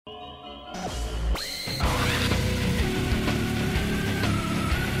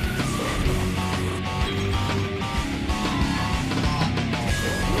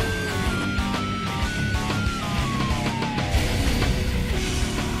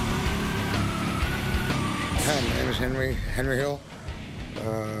Henry Hill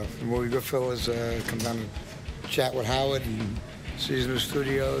from movie Goodfellas. Come down and chat with Howard and see his new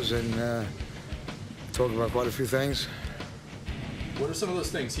studios and talk about quite a few things. What are some of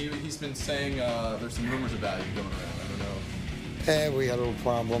those things? He's been saying there's some rumors about you going around. I don't know. We had a little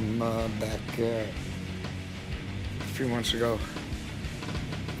problem back a few months ago.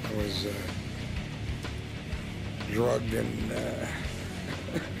 I was drugged and...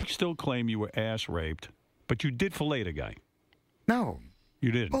 You still claim you were ass raped, but you did fillet a guy. No.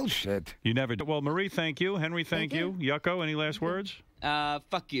 You didn't. Bullshit. You never did. Well, Marie, thank you. Henry, thank you. Yucko, any last words?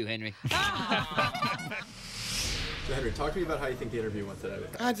 Fuck you, Henry. So, Henry, talk to me about how you think the interview went today.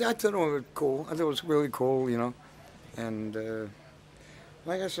 I thought it was cool. I thought it was really cool, you know. And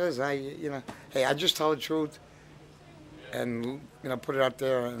like I says, hey, I just tell the truth and, put it out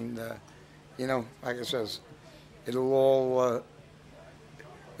there and, like I says, it'll all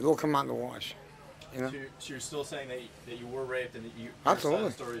come out in the wash, you know. So you're still saying that you were raped and that your Absolutely. side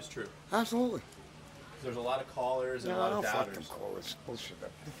of the story is true? Absolutely. There's a lot of callers and a lot of doubters. Fuck them callers. Bullshit. They're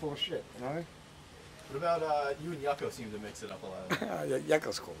full of shit, you know what I mean? What about you and Yucko seem to mix it up a lot? Yeah,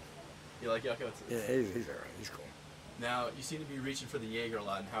 Yucko's cool. You like Yucko? Yeah, he's all right. He's cool. Now, you seem to be reaching for the Jaeger a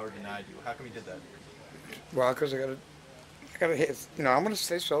lot, and Howard denied you. How come he did that? Well, because I gotta hit. I'm gonna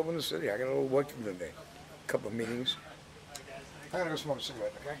stay sober in the city. I got a little work to do today. A couple of meetings. I gotta go smoke a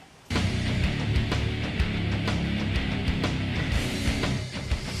cigarette, okay?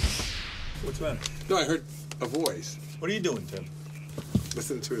 What's the matter? No, I heard a voice. What are you doing, Tim?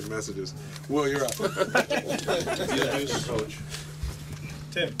 Listening to his messages. Will, you're up. Coach.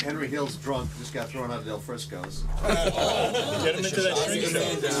 Tim. Henry Hill's drunk, just got thrown out of Del Frisco's. Get him into that street.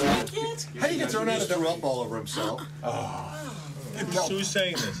 How do you get thrown out of Del up all over himself? Who's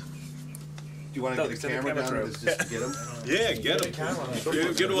saying this? Do you want to get the camera down just to get him? Yeah, get him.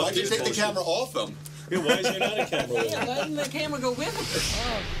 Get him Why'd you take the camera off him? Yeah, why is there not a camera with him? Yeah, letting the camera go with him.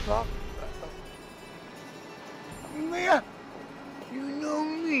 Oh, fuck. Mia, you know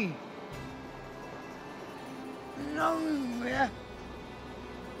me. You know me, Mia.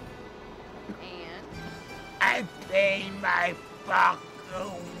 And? I pay my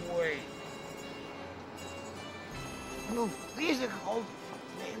fucking way. No physical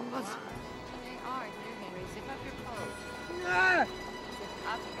nameless. They are, here, Henry. Zip up your coat. Nah. Zip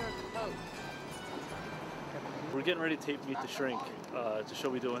up your coat. We're getting ready to meet the shrink. It's a show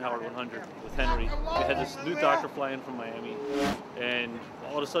we do in Howard 100 with Henry. We had this new doctor fly in from Miami, and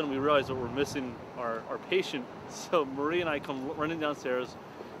all of a sudden we realized that we're missing our patient. So Marie and I come running downstairs.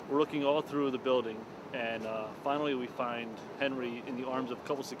 We're looking all through the building, and finally we find Henry in the arms of a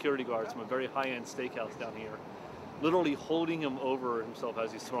couple security guards from a very high-end steakhouse down here, literally holding him over himself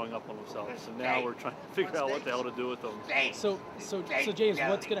as he's throwing up on himself. So now we're trying to figure out what the hell to do with him. So James,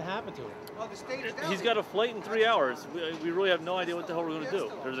 what's going to happen to him? He's got a flight in 3 hours. We really have no idea what the hell we're going to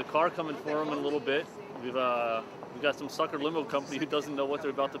do. There's a car coming for him in a little bit. We've got some sucker limo company who doesn't know what they're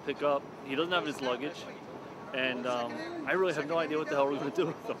about to pick up. He doesn't have his luggage. And I really have no idea what the hell we're going to do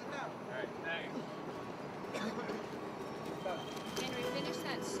with him. Henry, finish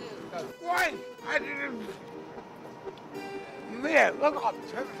that soup. Why? I didn't. Mia, look up.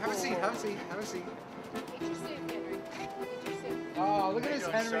 Have a seat, have a seat, have a seat. Eat your soup, Henry. Eat your soup. Oh, look at this,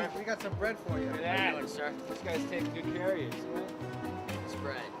 Henry. We got some bread for you. Look at that, sir. This guy's taking good care of you. It's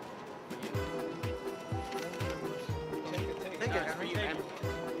bread. Take it, Henry.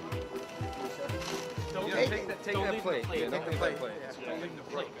 Take that plate. Take Take the plate. Don't leave the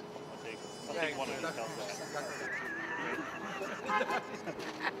plate. I'll take one of these.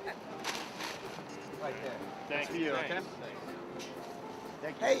 Right there. Thank you.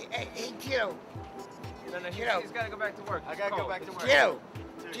 Okay? Hey, kiddo. No, Kiddo. he's got to go back to work. I got to go back to work.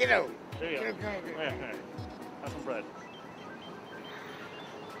 Kiddo. There you go. Here. Have some bread.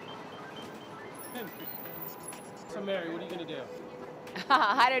 So Mary, what are you going to do?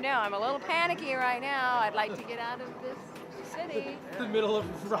 I don't know. I'm a little panicky right now. I'd like to get out of this city. The middle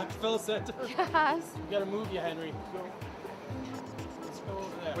of Rockefeller Center. Yes. We got to move you, Henry. Let's go over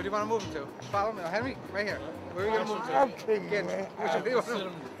there. Where do you want to move him to? Follow me. Henry, right here. Where are you going to move to? Okay, man. Where do you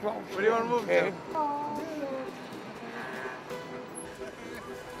want to move him to?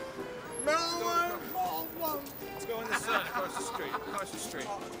 Let's go in the sun across the street. Across the street.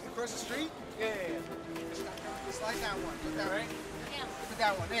 Across the street? Yeah. Slide that one. Put that right. Yeah. Put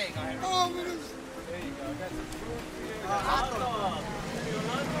that one. There you go. Oh, man. There you go. Got some food for you.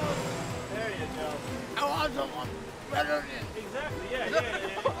 There you go. I want someone better than. Exactly, yeah.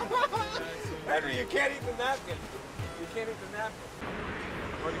 Henry, you can't eat the napkin. You can't eat the napkin.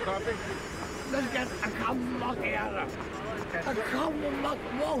 Want your coffee? Let's get a couple macchiato. A couple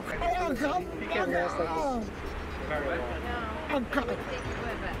macchiato. He can't last like this. carry along. No. I'm coming. Take you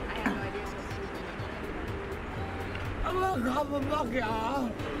with, but I have no idea what I'm gonna come a bucket.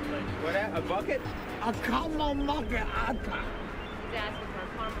 What, a bucket? A caramel bucket. He's asking for a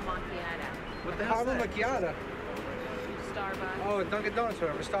caramel macchiato. What the hell's that? Macchiato. Starbucks. Oh, Dunkin' Donuts,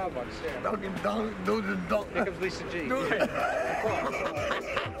 whatever. Starbucks, yeah. Dunkin' Donuts, do the Dunkin'. Here comes Lisa G. I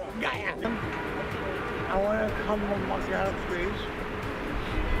want a caramel macchiato, please.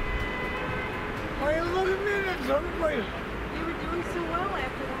 Why you look at me in this other place? You were doing so well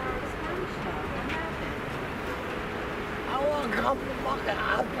after the Harvard Spanish show. What happened? I want a caramel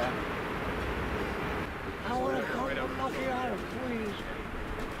macchiato. I want a caramel macchiato, please.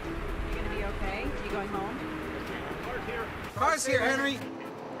 You gonna be okay? You going home? Car's here, Henry.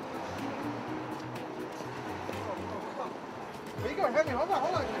 Where you going, Henry? Hold on. The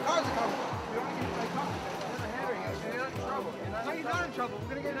cars are coming. You don't want to get my car. Henry, you're not in trouble. No, you're not in trouble.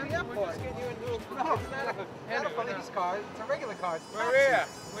 We're going to get to the airport. We're just getting you into a... No, it's not a police car. It's a regular car. We're here.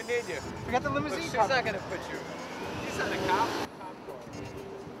 We need you. We got the limousine car. She's not going to put you. She's not a cop.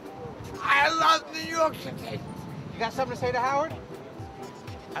 I love New York City. You got something to say to Howard?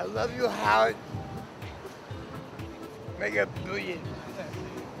 I love you, Howard. Make a billion.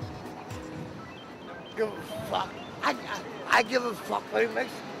 Give a fuck. I give a fuck what he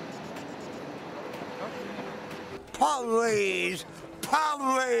makes. Please,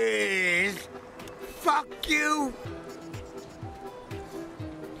 please, fuck you.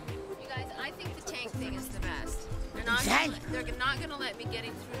 You guys, I think the tank thing is the best. They're not gonna let me get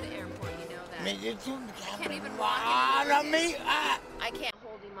him through the airport. You know that. I can't even walk him. I can't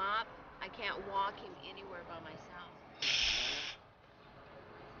hold him up. I can't walk him anywhere by myself.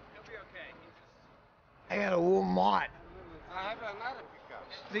 He'll be okay. I got a Walmart. I have a lot of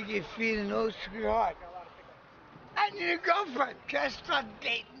pickups. Stick your feet in those, sweetheart. I need a girlfriend. Can I start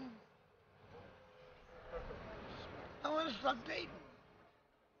dating? I want to start dating.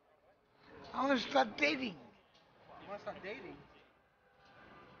 I want to start dating. You want to start dating?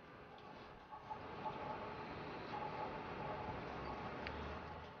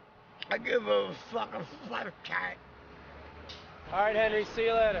 I give a fucking flat cat. All right, Henry. See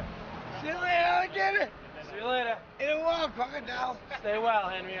you later. See you later, Jimmy. See you later. In a while, crocodile. Stay well,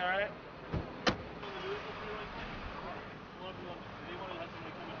 Henry, all right?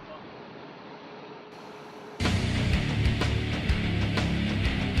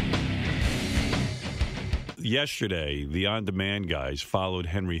 Yesterday, the on-demand guys followed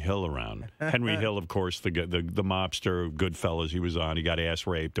Henry Hill around. Henry Hill, of course, the mobster, Goodfellas, he was on. He got ass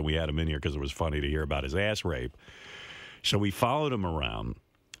raped, and we had him in here because it was funny to hear about his ass rape. So we followed him around,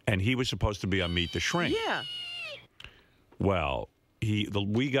 and he was supposed to be on Meet the Shrink. Yeah. Well,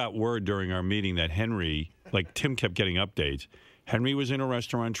 we got word during our meeting that Henry, like Tim kept getting updates. Henry was in a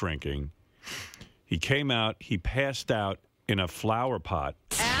restaurant drinking. He came out. He passed out in a flower pot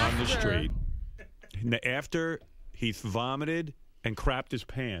on the street. After he vomited and crapped his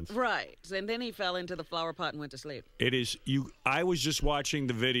pants. Right. And then he fell into the flower pot and went to sleep. It is I was just watching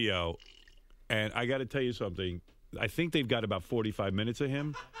the video, and I got to tell you something. I think they've got about 45 minutes of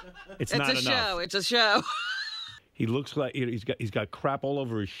him. It's not enough. Show. It's a show. He looks like he's got crap all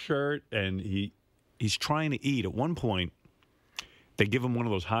over his shirt, and he's trying to eat. At one point, they give him one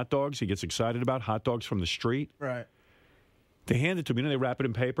of those hot dogs he gets excited about, hot dogs from the street. Right. They hand it to him. You know, they wrap it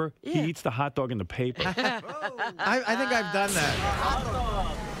in paper. Yeah. He eats the hot dog in the paper. I think I've done that.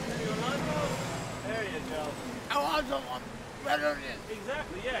 There you go. I want someone better than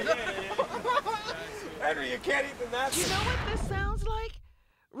Exactly, yeah. Henry, you can't eat the napkin. You know what this sounds like?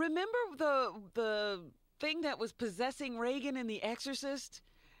 Remember the thing that was possessing Reagan in The Exorcist?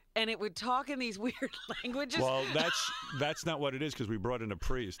 And it would talk in these weird languages? Well, that's not what it is, because we brought in a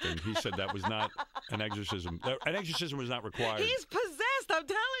priest, and he said that was not an exorcism. An exorcism was not required. He's possessed, I'm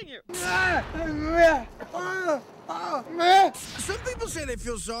telling you. Some people say they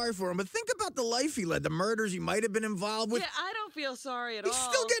feel sorry for him, but think about the life he led, the murders he might have been involved with. Yeah, I don't feel sorry at He's all. He's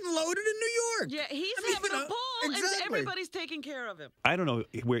still getting loaded in New York. Yeah, he's having a ball, and everybody's taking care of him. I don't know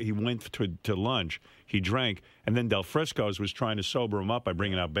where he went to lunch. He drank, and then Del Frisco's was trying to sober him up by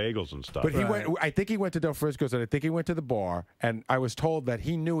bringing out bagels and stuff. But he went. I think he went to Del Frisco's, and I think he went to the bar. And I was told that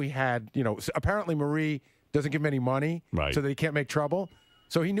he knew he had, apparently Marie doesn't give him any money, right, so that he can't make trouble.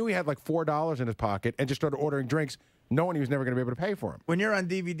 So he knew he had like $4 in his pocket, and just started ordering drinks, knowing he was never going to be able to pay for him. When you're on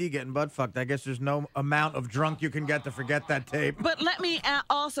DVD getting butt fucked, I guess there's no amount of drunk you can get to forget that tape. But let me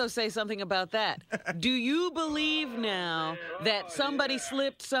also say something about that. Do you believe now that somebody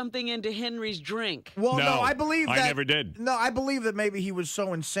slipped something into Henry's drink? Well, no, I believe that. I never did. No, I believe that maybe he was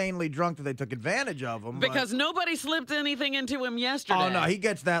so insanely drunk that they took advantage of him. Because nobody slipped anything into him yesterday. Oh, no, he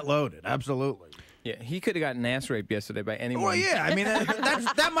gets that loaded. Absolutely. Yeah, he could have gotten ass raped yesterday by anyone. Well, yeah, I mean,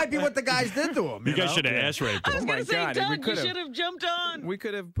 that might be what the guys did to him. You guys should have ass raped him. I was going to say, God, Doug, you should have jumped on. We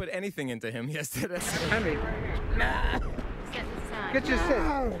could have put anything into him yesterday. Henry. Get your seat.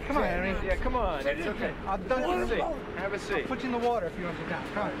 Come on, Henry. Yeah, come on. It's okay. I'll dunk you. Have a seat. I'll put you in the water if you want to get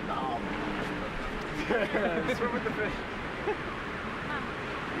down. Come on. Swim with the fish.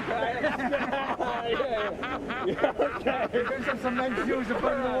 Okay. There's some nice shoes to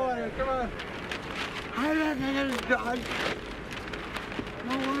put in the water. Come on. I don't want to die. I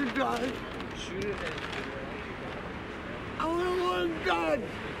want to die. Shoot it in. I don't want to die.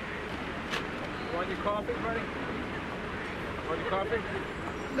 You want your coffee, buddy? Want your coffee?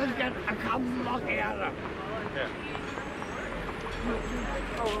 Let's get a cup of macchiato. Yeah.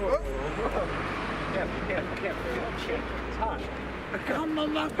 Oh. Can't. It's hot. Come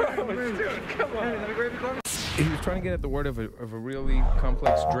on, come on. Let me grab your coffee. He was trying to get at the word of a really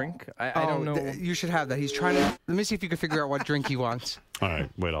complex drink. I don't know. You should have that. He's trying to. Let me see if you can figure out what drink he wants. All right,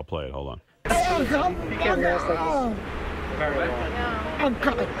 wait, I'll play it. Hold on. Oh, come on. Very well. I'm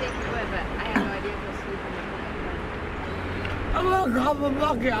coming. I have no idea if he'll sleep in the night. I'm gonna come on,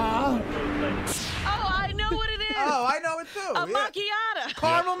 macchiato. Oh, I know what it is. Oh, I know it too. A macchiato.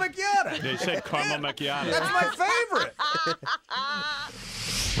 Caramel macchiato. They said caramel macchiato. That's my favorite.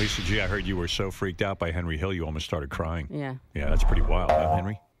 Lisa G, I heard you were so freaked out by Henry Hill, you almost started crying. Yeah. Yeah, that's pretty wild, huh,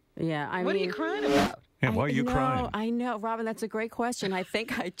 Henry? Yeah, I mean... What are you crying about? Yeah, why are you crying? I know, Robin, that's a great question. I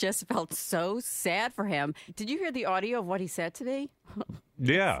think I just felt so sad for him. Did you hear the audio of what he said to me?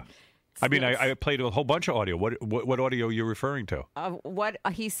 Yeah. I mean, I played a whole bunch of audio. What audio are you referring to? What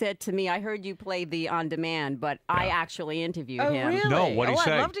he said to me, I heard you play the on demand, but I actually interviewed him. Really? No, what did he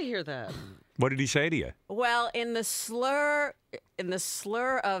say? I'd love to hear that. What did he say to you? Well, in the slur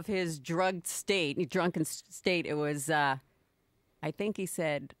of his drunken state, it was, I think he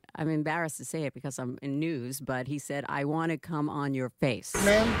said, I'm embarrassed to say it because I'm in news, but he said, I want to come on your face.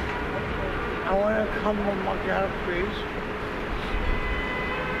 Ma'am, I want to come on my God, please.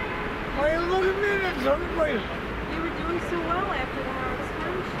 Why are you looking at me in that some place? You were doing so well after the Howard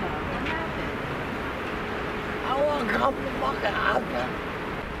Stern show. What happened? I want to come on my God.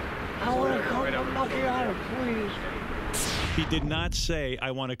 I want to come on my God, please. He did not say,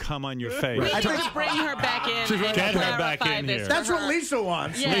 I want to come on your face. We need to bring her back in. Get her back in here. That's what Lisa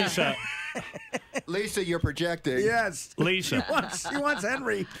wants. Yeah. Lisa. Lisa, you're projecting. Yes. Lisa. She wants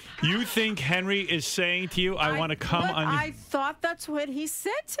Henry. You think Henry is saying to you, I want to come on your... I thought that's what he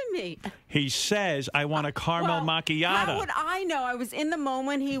said to me. He says, I want a caramel macchiato. How would I know? I was in the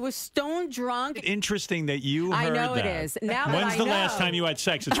moment. He was stone drunk. Interesting that you heard that. I know it is. Now that When's I the know. last time you had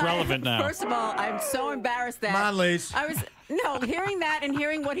sex? It's relevant now. First of all, I'm so embarrassed that... Come on, Lise. I was... No, hearing that and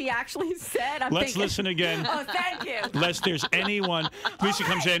hearing what he actually said, I'm Let's thinking... listen again. Oh, thank you. Lest there's anyone... Lisa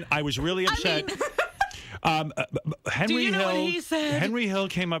comes in. I was really upset. Henry Do you know Hill. what he said? Henry Hill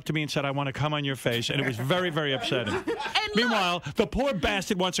came up to me and said, "I want to come on your face," and it was very, very upsetting. Meanwhile, the poor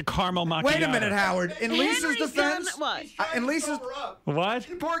bastard wants a caramel macchiato. Wait a minute, Howard. In Lisa's Henry's defense, done what? In Lisa's what?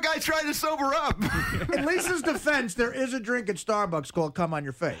 The poor guy tried to sober up. In Lisa's defense, there is a drink at Starbucks called "Come on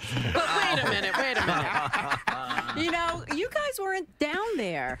Your Face." But wait a minute. You know, you guys weren't down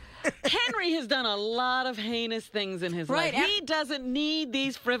there. Henry has done a lot of heinous things in his life. He doesn't need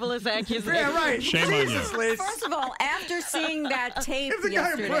these frivolous accusations. Yeah, right. Shame on you. First of all, after seeing that tape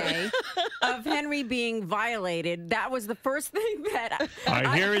yesterday of Henry being violated, that was the first thing that All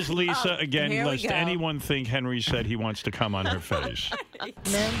right, here is Lisa again. here we Lest go. anyone think Henry said he wants to come on her face.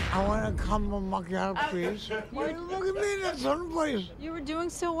 Ma'am, I want to come on my God, please. Why are you looking at me in that some place? You were doing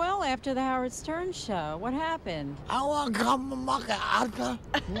so well after the Howard Stern show. What happened? I want to come on my God.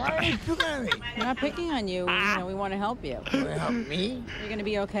 Why are you looking at me? We're not picking on you. You know, we want to help you. You want to help me? You're going to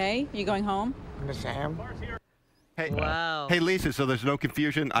be okay? You going home? Miss Sam? Hey, Wow. Hey, Lisa, so there's no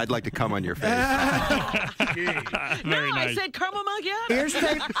confusion? I'd like to come on your face. Very No, nice. I said caramel macchiato.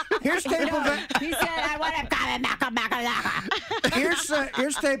 Here's tape of He said, I want to come and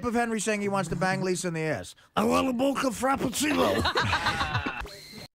here's tape of Henry saying he wants to bang Lisa in the ass. I want a mocha frappuccino.